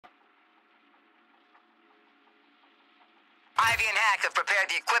Ivy and Hack have prepared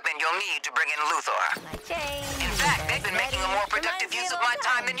the equipment you'll need to bring in Luthor. In fact, they've been making a more productive use of my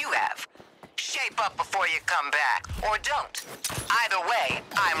time than you have. Shape up before you come back, or don't. Either way,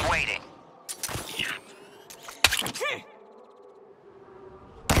 I'm waiting.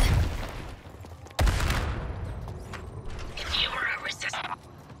 If you were a resistant...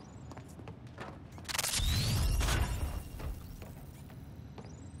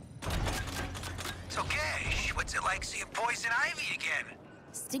 It's okay. What's it like seeing Poison Ivy again?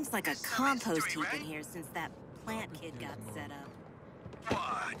 Stinks like a compost heap in here since that plant kid got set up.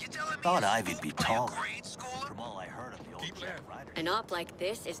 What? You telling me Thought Ivy'd be taller. Schooler? From all I heard of the old Jack Ryder. An op like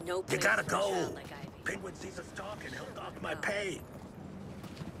this is no place You gotta for a go. child like Ivy. Penguin sees us talking, he'll dock my pay.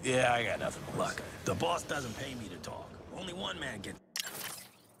 Yeah, I got nothing. Look, the boss doesn't pay me to talk. Only one man gets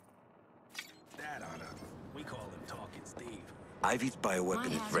that honor. We call him Talking Steve. Ivy's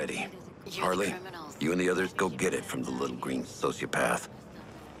bioweapon is ready. You're Harley, the criminals. you and the others go get it from the little green sociopath.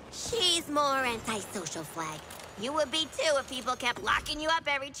 She's more antisocial, Flag. You would be too if people kept locking you up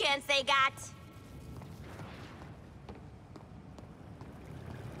every chance they got.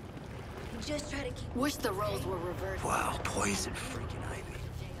 Just try to keep... Wish the roles were reversed. Wow, Poison freaking Ivy.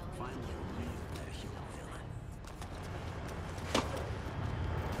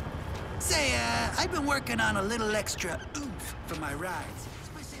 Say, I've been working on a little extra oomph for my rides.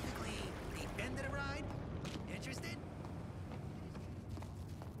 Specifically, the end of the ride. Interested?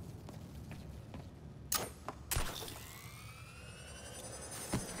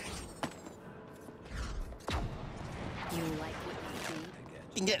 You like what you see?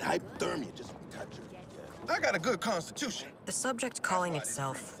 You can get hypothermia just from touching. I got a good constitution. The subject calling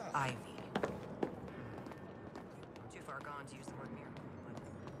itself Ivy. Too far gone to use the word miracle.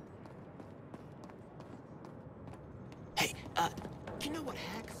 Hey, you know what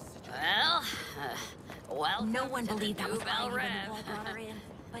hacks? Well, No one believed that was Bell Ivy when Rev. the wall brought her in,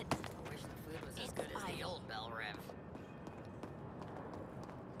 but I wish the food was as good as the old Bell Rev.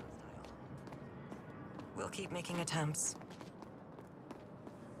 We'll keep making attempts.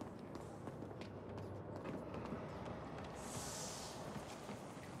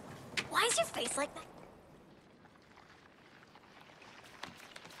 Why is your face like that?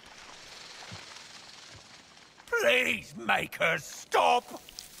 Please make her stop!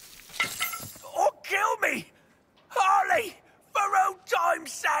 Or kill me! Harley! For old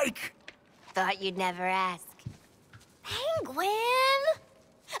time's sake! Thought you'd never ask. Penguin!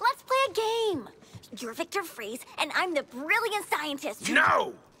 Let's play a game. You're Victor Freeze, and I'm the brilliant scientist who...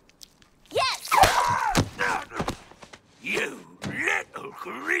 No! Yes! You little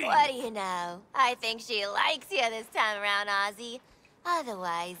green! What do you know? I think she likes you this time around, Ozzy.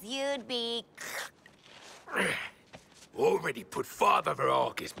 Otherwise, you'd be... Already put Father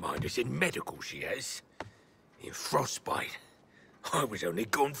Argus Minders in medical, she has. In frostbite. I was only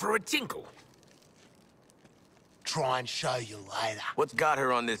going for a tinkle. Try and show you later. What's got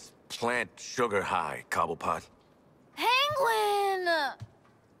her on this plant sugar high, Cobblepot? Penguin!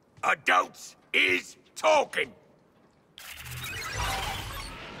 Adults is talking!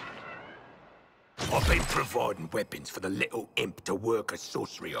 I've been providing weapons for the little imp to work a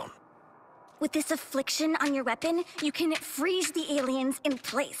sorcery on. With this affliction on your weapon, you can freeze the aliens in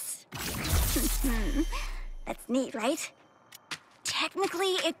place. That's neat, right?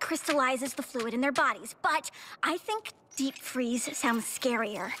 Technically, it crystallizes the fluid in their bodies, but I think deep freeze sounds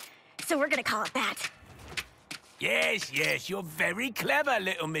scarier. So we're gonna call it that. Yes, yes, you're very clever,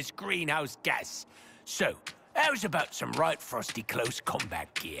 little Miss Greenhouse Gas. So, how's about some right frosty close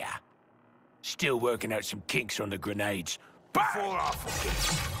combat gear? Still working out some kinks on the grenades. Before I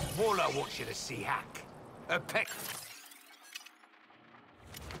forget, all I want you to see, Hack. A peck...